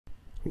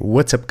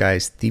What's up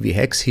guys, TV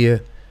Hacks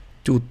here.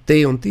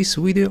 Today on this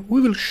video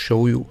we will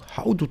show you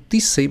how to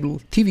disable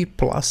TV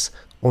Plus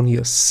on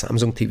your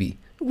Samsung TV.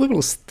 We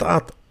will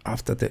start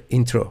after the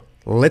intro.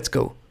 Let's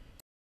go.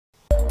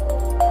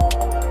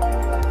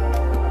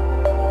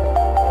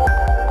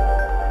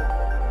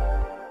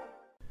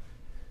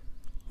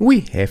 We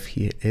have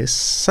here a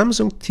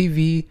Samsung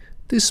TV.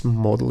 This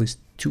model is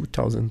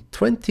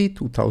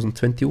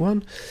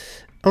 2020-2021.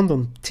 And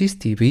on this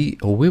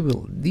TV we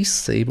will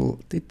disable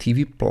the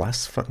TV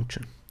Plus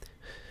function.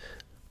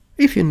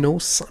 If you know,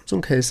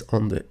 Samsung has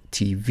on the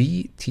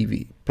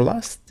TV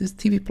Plus. This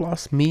TV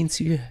Plus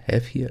means you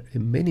have here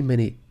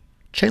many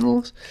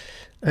channels,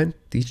 and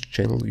this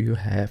channel you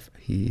have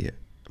here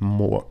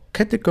more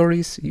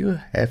categories. You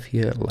have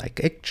here like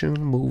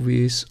action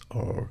movies,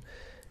 or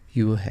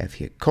you have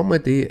here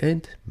comedy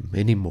and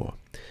many more.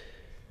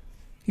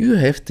 You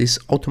have this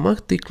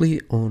automatically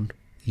on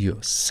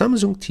your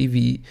Samsung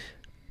TV,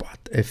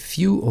 but a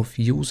few of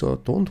users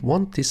don't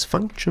want this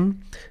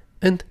function,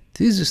 and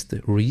this is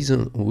the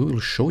reason we will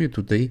show you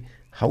today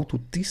how to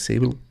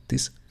disable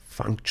this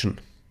function.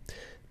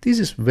 This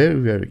is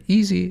very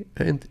easy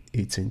and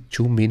it's in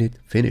 2 minutes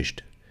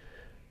finished.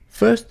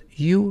 First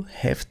you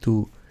have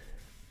to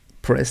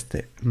press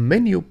the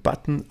menu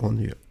button on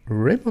your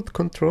remote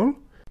control.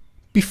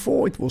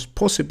 Before it was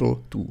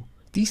possible to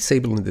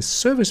disable in the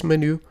service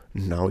menu,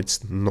 now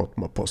it's not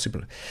more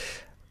possible.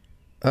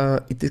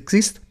 It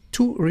exists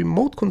 2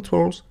 remote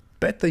controls.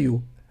 Better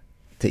you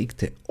take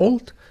the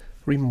old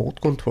remote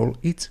control.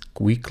 It's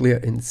quicker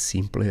and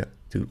simpler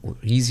or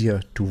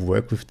easier to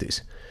work with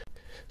this.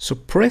 So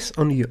press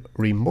on your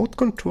remote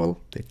control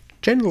the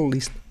channel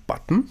list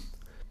button,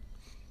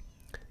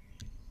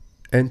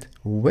 and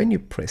when you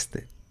press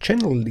the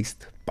channel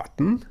list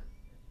button,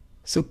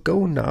 so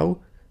go now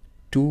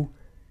to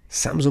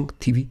Samsung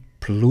TV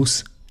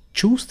Plus.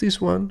 Choose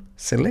this one,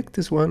 select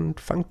this one,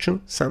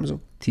 function Samsung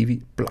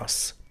TV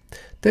Plus.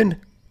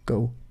 Then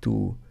go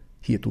to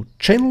here to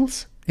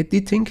channels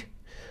editing,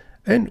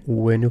 and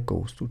when you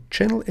go to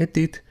channel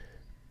edit,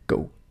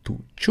 go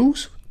to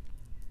choose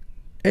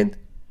and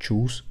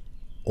choose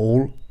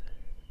all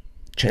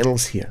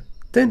channels here.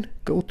 Then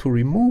go to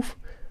remove,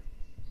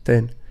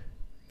 then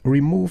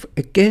remove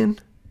again,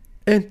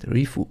 and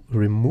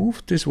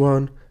remove this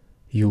one.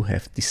 You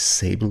have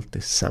disabled the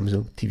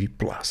Samsung TV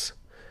Plus.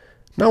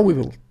 Now we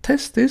will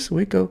test this.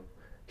 We go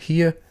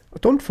here,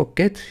 don't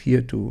forget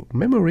here to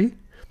memory,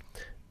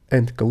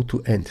 and go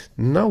to end.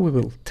 Now we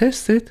will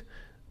test it,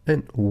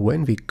 and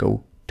when we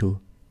go to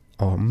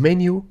our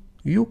menu,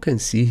 you can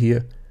see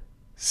here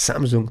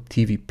Samsung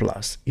TV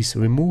Plus is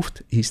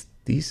removed, is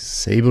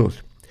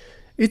disabled.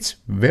 It's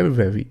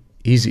very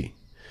easy.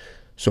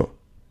 So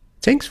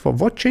thanks for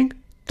watching.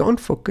 Don't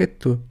forget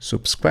to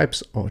subscribe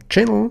our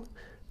channel.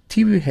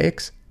 TV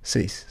Hacks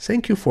says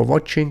thank you for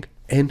watching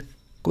and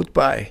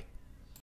goodbye.